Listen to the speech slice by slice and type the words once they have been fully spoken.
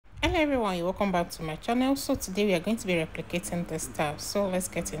Hello everyone, you're welcome back to my channel. So today we are going to be replicating this style, so let's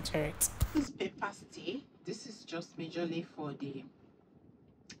get into it. This is paper stay. This is just majorly for the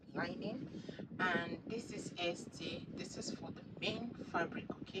lining, and this is ST. This is for the main fabric,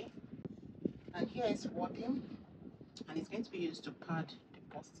 okay? And here is wadding, and it's going to be used to pad the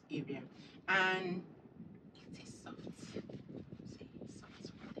bust area, and it is soft. See,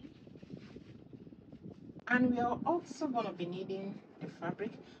 soft wadding. And we are also going to be needing the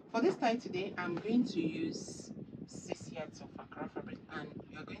fabric. For this tie today, I'm going to use 6 yards of Accra fabric, and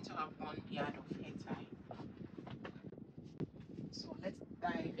you're going to have 1 yard of hair tie. So let's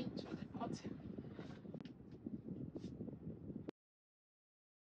dive into the cutting.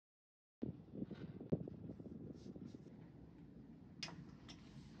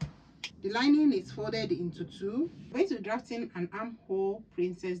 The lining is folded into 2. I'm going to be drafting an armhole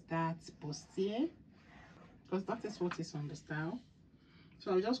princess dart bustier, because that is what is on the style.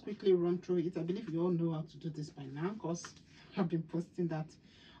 So I'll just quickly run through it. I believe you all know how to do this by now, because I've been posting that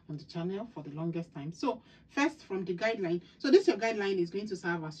on the channel for the longest time. So first, from the guideline, so this your guideline is going to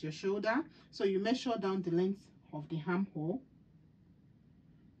serve as your shoulder. So you measure down the length of the armhole.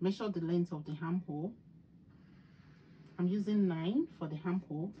 Measure the length of the armhole. I'm using 9 for the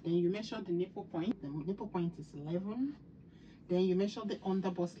armhole. Then you measure the nipple point. The nipple point is 11. Then you measure the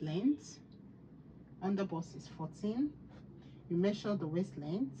underbust length. Underbust is 14. You measure the waist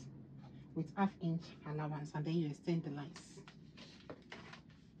length with 1/2 inch allowance, and then you extend the lines.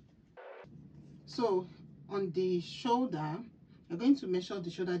 So on the shoulder, you're going to measure the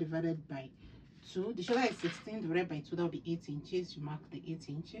shoulder divided by 2. The shoulder is 16 divided by 2, that will be 8 inches. You mark the 8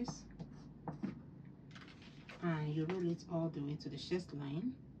 inches and you roll it all the way to the chest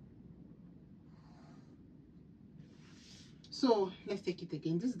line. So let's take it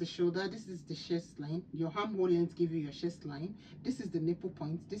again. This is the shoulder, this is the chest line. Your armhole length give you your chest line. This is the nipple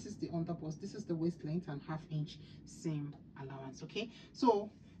point, this is the underbust, this is the waist length, and 1/2 inch seam allowance. Okay,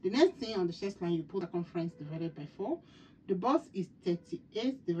 so the next thing on the chest line, you put circumference divided by 4. The bust is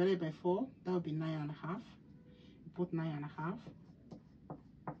 38 divided by 4, that will be 9.5. You put 9.5.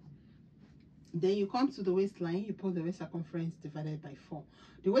 Then you come to the waistline, you put the waist circumference divided by 4.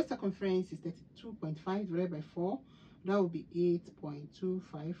 The waist circumference is 32.5 divided by 4, that will be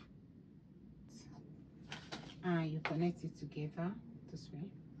 8.25. And you connect it together this way.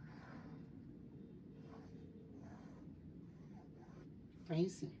 Can you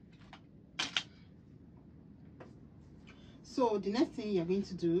see? So the next thing you're going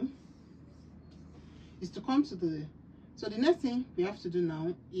to do is to come to the, so the next thing we have to do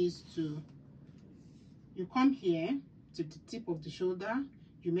now is to, you come here to the tip of the shoulder,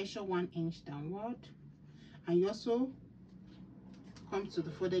 you measure 1 inch downward, and you also come to the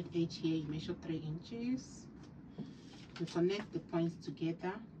folded edge here, you measure 3 inches. You connect the points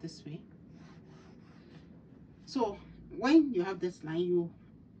together this way. So when you have this line, you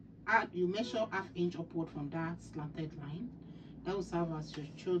measure 1/2 inch upward from that slanted line. That will serve as your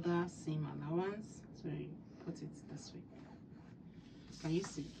shoulder seam allowance. So you put it this way. Can you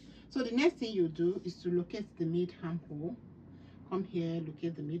see? So the next thing you do is to locate the mid armhole. Come here,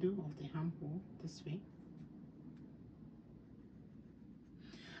 locate the middle of the armhole this way.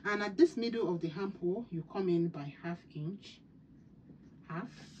 And at this middle of the armhole, you come in by 1/2 inch,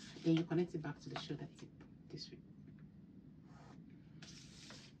 then you connect it back to the shoulder tip this way.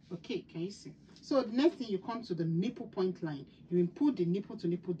 Okay, can you see? So the next thing, you come to the nipple point line. You input the nipple to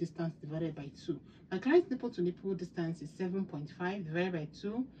nipple distance divided by 2. My client's nipple to nipple distance is 7.5 divided by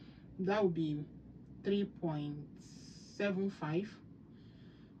 2. That would be 3.75.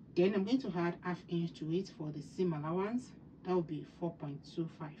 Then I'm going to add 1/2 inch to it for the seam allowance. That would be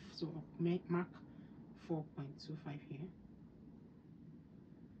 4.25. So mark 4.25 here.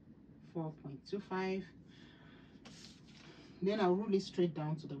 4.25. Then I'll roll it straight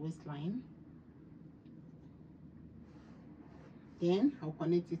down to the waistline. Then I'll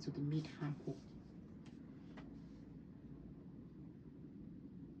connect it to the mid armhole.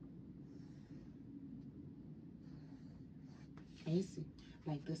 Can you see?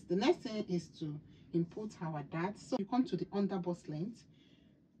 Like this. The next thing is to input our dart. So you come to the underbust length.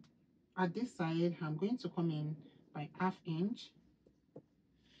 At this side, I'm going to come in by 1/2 inch.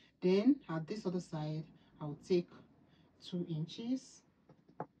 Then at this other side, I'll take 2 inches.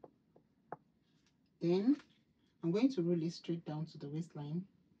 Then I'm going to roll it straight down to the waistline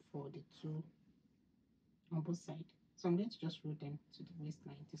for the 2 on both sides. So I'm going to just roll them to the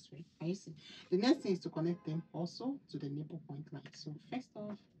waistline this way. Can you see? The next thing is to connect them also to the nipple point line. So first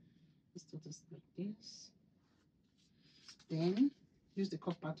off, let's do this like this. Then use the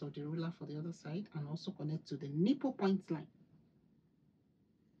cup part of the ruler for the other side and also connect to the nipple point line.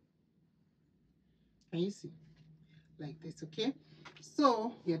 Can you see? Like this. Okay,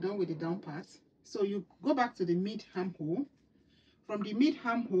 so you're done with the down part. So you go back to the mid armhole. From the mid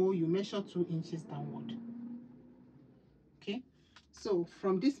armhole, you measure 2 inches downward. Okay, so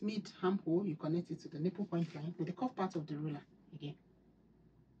from this mid armhole, you connect it to the nipple point line with the cuff part of the ruler again.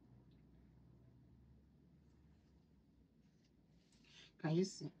 Can you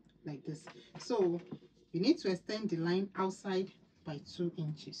see? Like this. So you need to extend the line outside by 2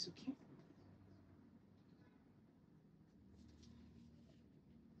 inches. Okay,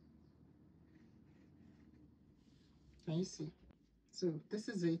 can you see? So this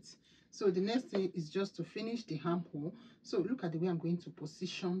is it. So the next thing is just to finish the armhole. So look at the way I'm going to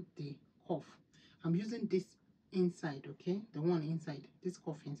position the cuff. I'm using this inside, okay, the one inside, this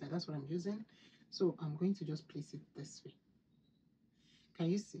cuff inside, that's what I'm using. So I'm going to just place it this way.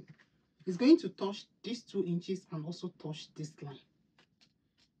 Can you see? It's going to touch these 2 inches and also touch this line.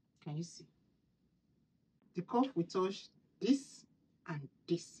 Can you see? The cuff will touch this and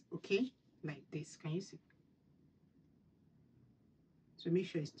this, okay, like this. Can you see? So make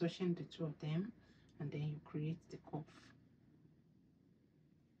sure it's touching the 2 of them, and then you create the cuff.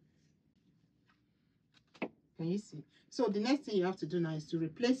 Can you see? So the next thing you have to do now is to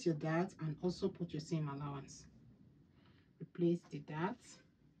replace your dart and also put your seam allowance. Replace the dart,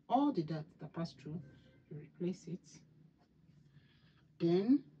 all the darts that pass through, you replace it.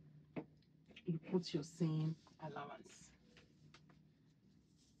 Then you put your seam allowance.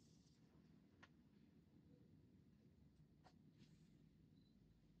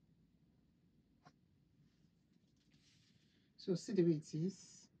 So see the way it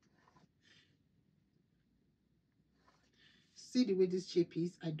is. See the way this shape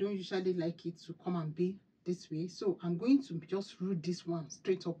is. I don't usually like it to come and be this way, so I'm going to just root this one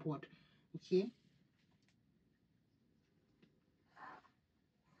straight upward. Okay,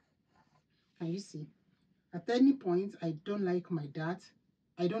 can you see? At any point, I don't like my dart,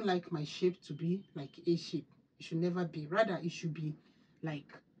 I don't like my shape to be like a shape. It should never be. Rather, it should be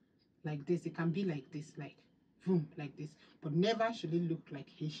like this. It can be like this, like boom, like this, but never should it look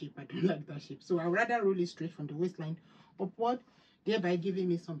like a shape. I don't like that shape, so I rather roll it straight from the waistline upward, thereby giving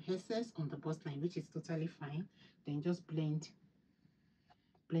me some excess on the bust line, which is totally fine. Then just blend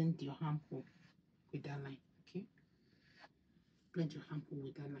your armhole with that line. Okay, blend your armhole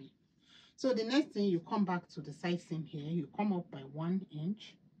with that line. So the next thing, you come back to the side seam here, you come up by 1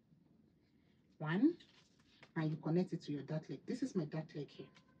 inch, and you connect it to your dart leg. This is my dart leg here.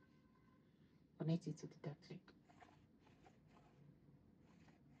 Connect it to the dart leg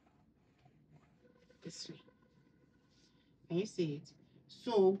this way. Can you see it?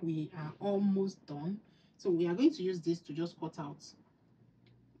 So we are almost done. So we are going to use this to just cut out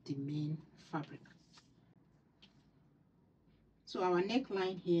the main fabric. So our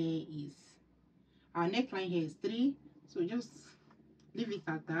neckline here is 3. So just leave it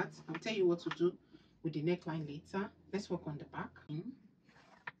at that. I'll tell you what to do with the neckline later. Let's work on the back.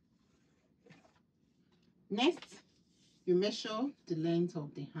 Next, you measure the length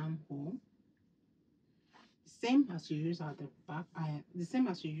of the armhole, same as you use at the back, the same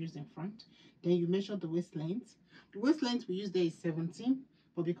as you use in front. Then you measure the waist length. The waist length we use there is 17,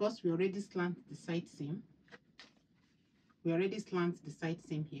 but because we already slant the side seam, here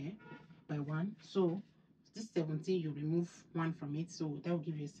by 1, so this 17, you remove 1 from it, so that will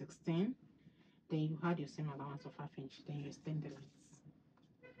give you 16. Then you add your seam allowance of 1/2 inch, then you extend the length.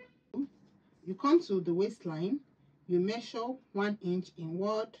 You come to the waistline, you measure 1 inch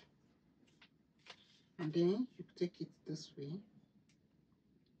inward, and then you take it this way.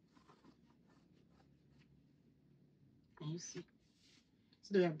 Can you see?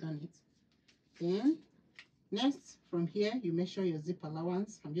 So we have done it. Then next, from here, you measure your zip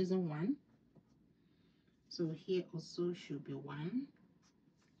allowance. I'm using 1. So here also should be 1.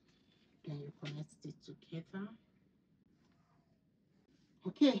 Then you connect it together.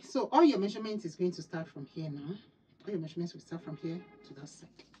 Okay, so all your measurements is going to start from here now. All your measurements will start from here to that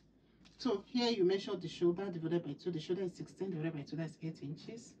side. So here you measure the shoulder divided by 2. The shoulder is 16 divided by 2, that's 8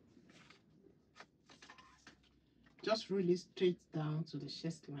 inches. Just roll it straight down to the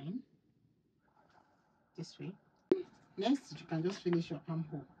chest line this way. Next, you can just finish your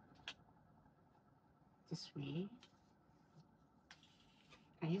armhole this way.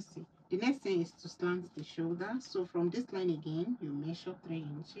 Can you see? The next thing is to slant the shoulder. So from this line again, you measure 3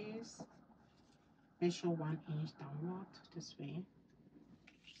 inches, measure 1 inch downward this way,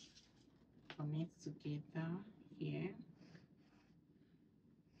 connect together here,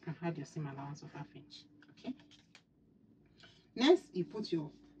 and add your seam allowance of 1/2 inch. Okay. Next, you put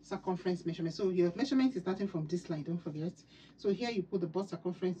your circumference measurement. So your measurement is starting from this line, don't forget. So here you put the bust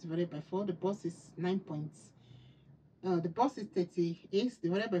circumference divided by 4. The bust is 9 points. The bust is 38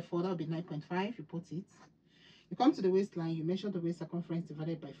 divided by 4, that will be 9.5. You put it. You come to the waistline, you measure the waist circumference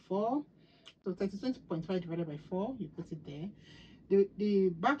divided by 4. So 32.5 divided by 4, you put it there. The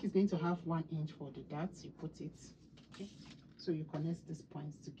back is going to have 1 inch for the darts, you put it. Okay. So you connect these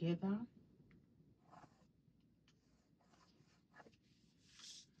points together.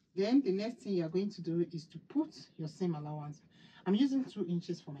 Then the next thing you are going to do is to put your seam allowance. I'm using 2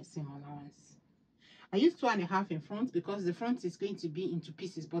 inches for my seam allowance. I use 2.5 in front because the front is going to be into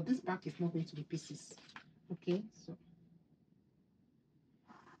pieces, but this back is not going to be pieces. Okay, so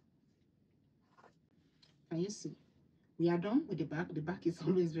can you see? We are done with the back. The back is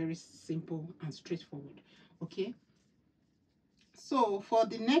always very simple and straightforward. Okay, so for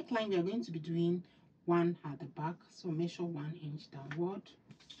the neckline, we are going to be doing 1 at the back. So measure 1 inch downward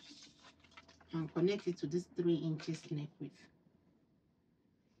and connect it to this 3 inches neck width.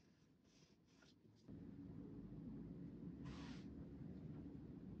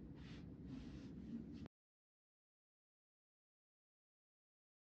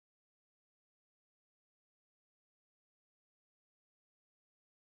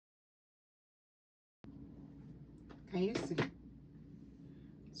 Can you see?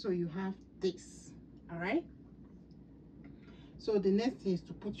 So you have this, all right? So the next thing is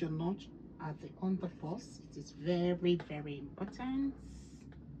to put your notch at the underbust. It is very, very important.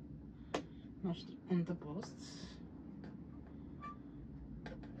 Notch the underbust.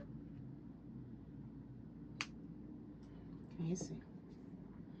 Can you see?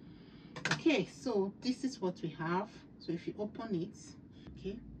 Okay, so this is what we have. So if you open it,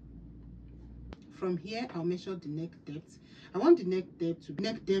 okay, from here I'll measure the neck depth. I want the neck depth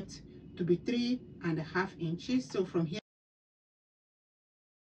to be 3.5 inches. So from here,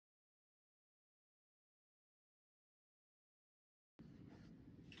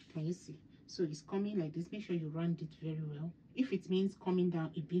 can you see? So it's coming like this. Make sure you round it very well. If it means coming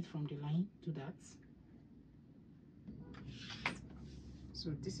down a bit from the line, do that. So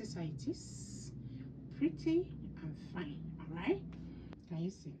this is how it is. Pretty and fine. All right, can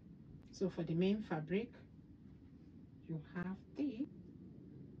you see? So for the main fabric, you have this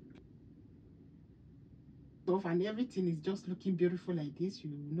stuff and everything is just looking beautiful like this.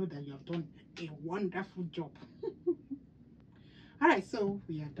 You know that you have done a wonderful job. All right, so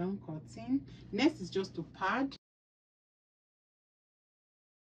we are done cutting. Next is just to pad.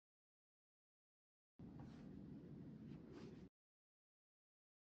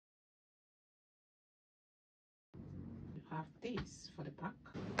 You have this for the back.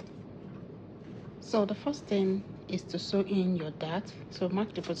 So the first thing is to sew in your dart. So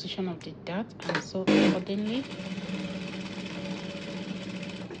mark the position of the dart and sew accordingly.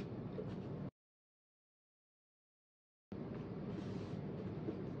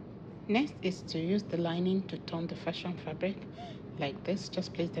 Next is to use the lining to turn the fashion fabric like this.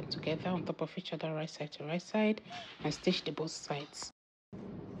 Just place them together on top of each other, right side to right side, and stitch the both sides.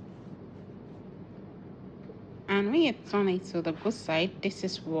 And when you turn it to the good side, this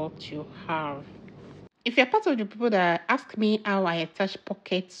is what you have. If you're part of the people that ask me how I attach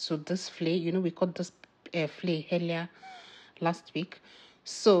pockets to this flay, you know, we got this flay earlier last week.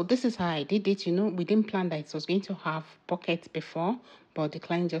 So this is how I did it. You know, we didn't plan that it was going to have pockets before, but the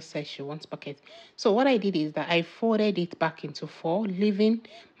client just said she wants pockets. So what I did is that I folded it back into 4, leaving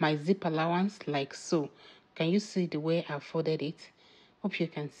my zip allowance like so. Can you see the way I folded it? Hope you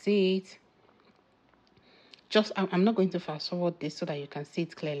can see it. I'm not going to fast forward this so that you can see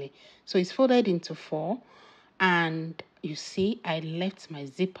it clearly. So it's folded into 4, and you see I left my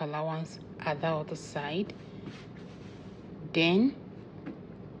zip allowance at the other side. Then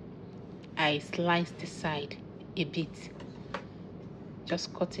I sliced the side a bit,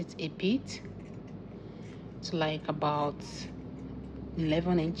 just cut it a bit to like about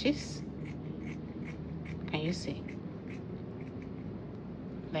 11 inches. Can you see?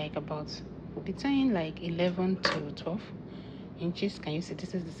 Like about between like 11 to 12 inches. Can you see?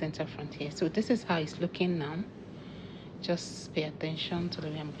 This is the center front here. So this is how it's looking now. Just pay attention to the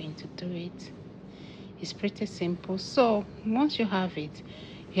way I'm going to do it. It's pretty simple. So once you have it,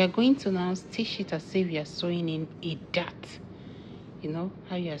 you are going to now stitch it as if you are sewing in a dart. You know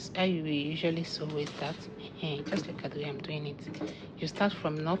how you usually sew with that. Just look at the way I'm doing it. You start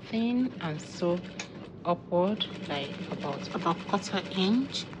from nothing and sew upward like about 1/4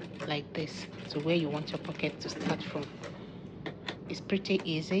 inch like this to where you want your pocket to start from. it's pretty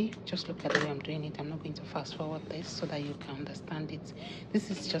easy. Just look at the way I'm doing it. I'm not going to fast forward this so that you can understand it.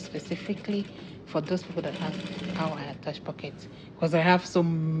 This is just specifically for those people that ask how I attach pockets, because I have so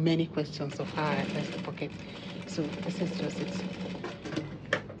many questions of how I attach the pocket. So this is just it.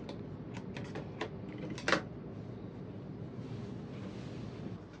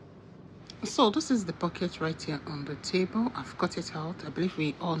 So this is the pocket right here on the table. I've cut it out. I believe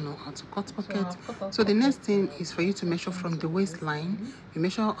we all know how to cut pocket. So the next thing is for you to measure from the waistline. You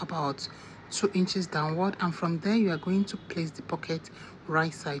measure about 2 inches downward, and from there you are going to place the pocket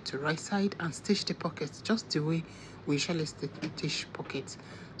right side to right side and stitch the pocket just the way we usually stitch pockets.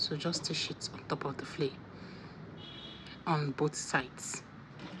 So just stitch it on top of the flay on both sides.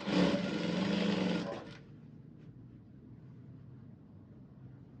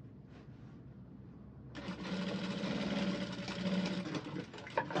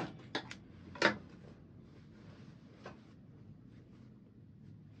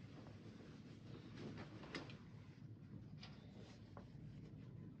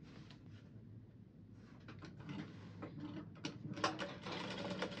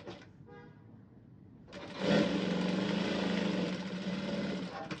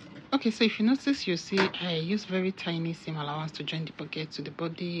 Okay, so if you notice, you see I use very tiny seam allowance to join the pocket to the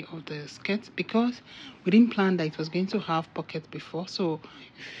body of the skirt, because we didn't plan that it was going to have pocket before. So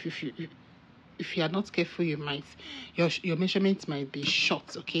if you are not careful, you might your measurements might be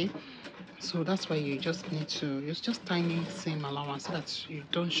short. Okay, so that's why you just need to use just tiny seam allowance so that you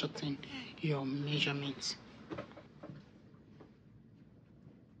don't shorten your measurements.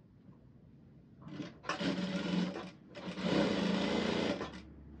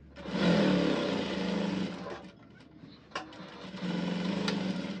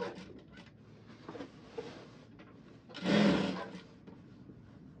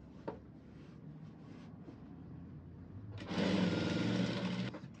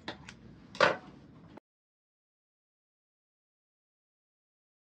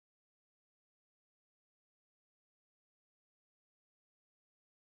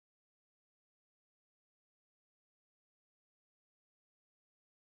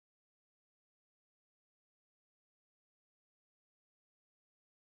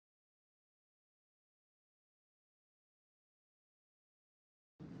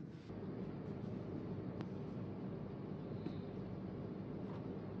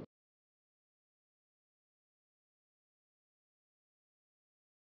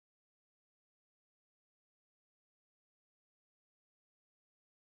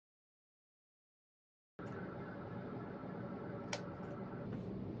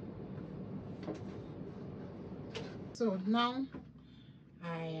 So now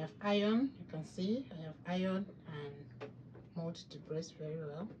I have iron. You can see I have iron and mold the breast very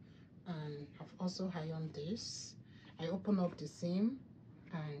well, and I've also ironed this. I open up the seam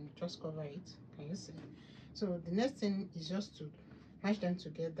and just cover it. Can you see? So the next thing is just to match them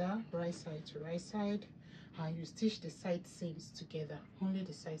together, right side to right side, and you stitch the side seams together, only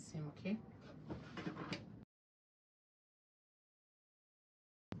the side seam. Okay,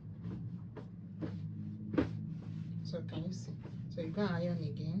 so can you see? So you can iron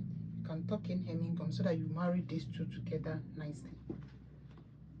again. You can tuck in hemming gum so that you marry these two together nicely.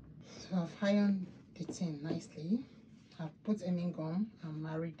 So I've ironed the thing nicely. I've put hemming gum and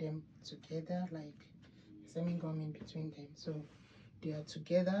married them together, like hemming gum in between them, so they are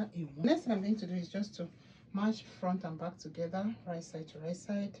together in one. Next thing I'm going to do is just to match front and back together, right side to right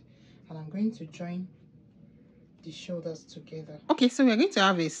side, and I'm going to join the shoulders together. Okay, so we're going to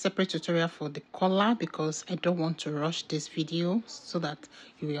have a separate tutorial for the collar because I don't want to rush this video so that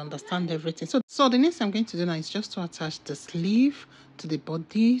you will understand everything. So the next thing I'm going to do now is just to attach the sleeve to the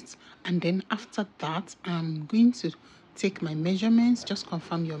body, and then after that I'm going to take my measurements, just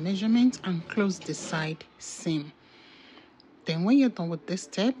confirm your measurements and close the side seam. Then when you're done with this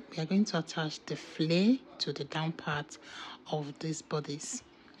step, we are going to attach the flay to the down part of these bodies.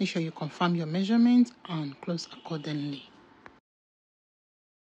 Make sure you confirm your measurements and close accordingly.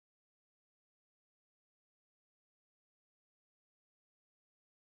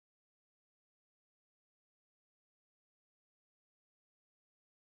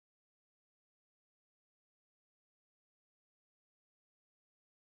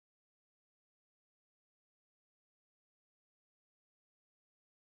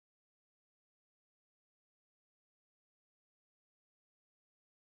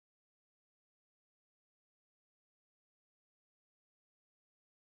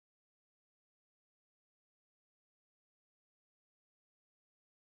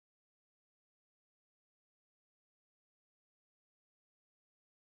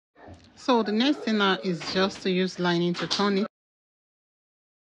 So the next thing now is just to use lining to turn it.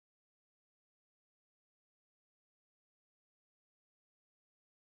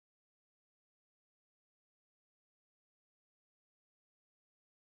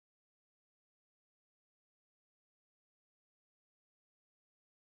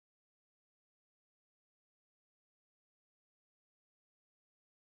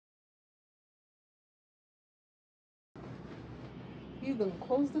 You're gonna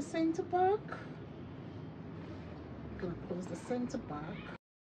close the center back. Gonna close the center back.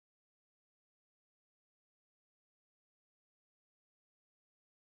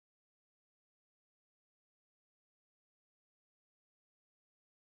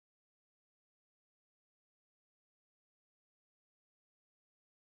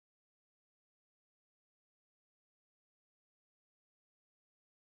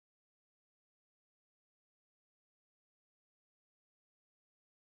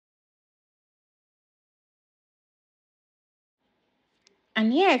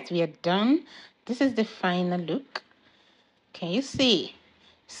 And yes, we are done. This is the final look. Can you see?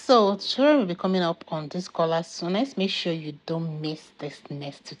 So tutorial will be coming up on this color soon. Let's make sure you don't miss this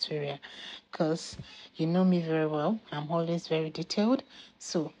next tutorial, because you know me very well. I'm always very detailed.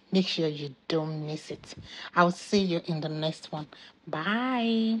 So make sure you don't miss it. I'll see you in the next one.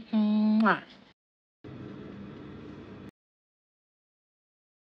 Bye. Mwah.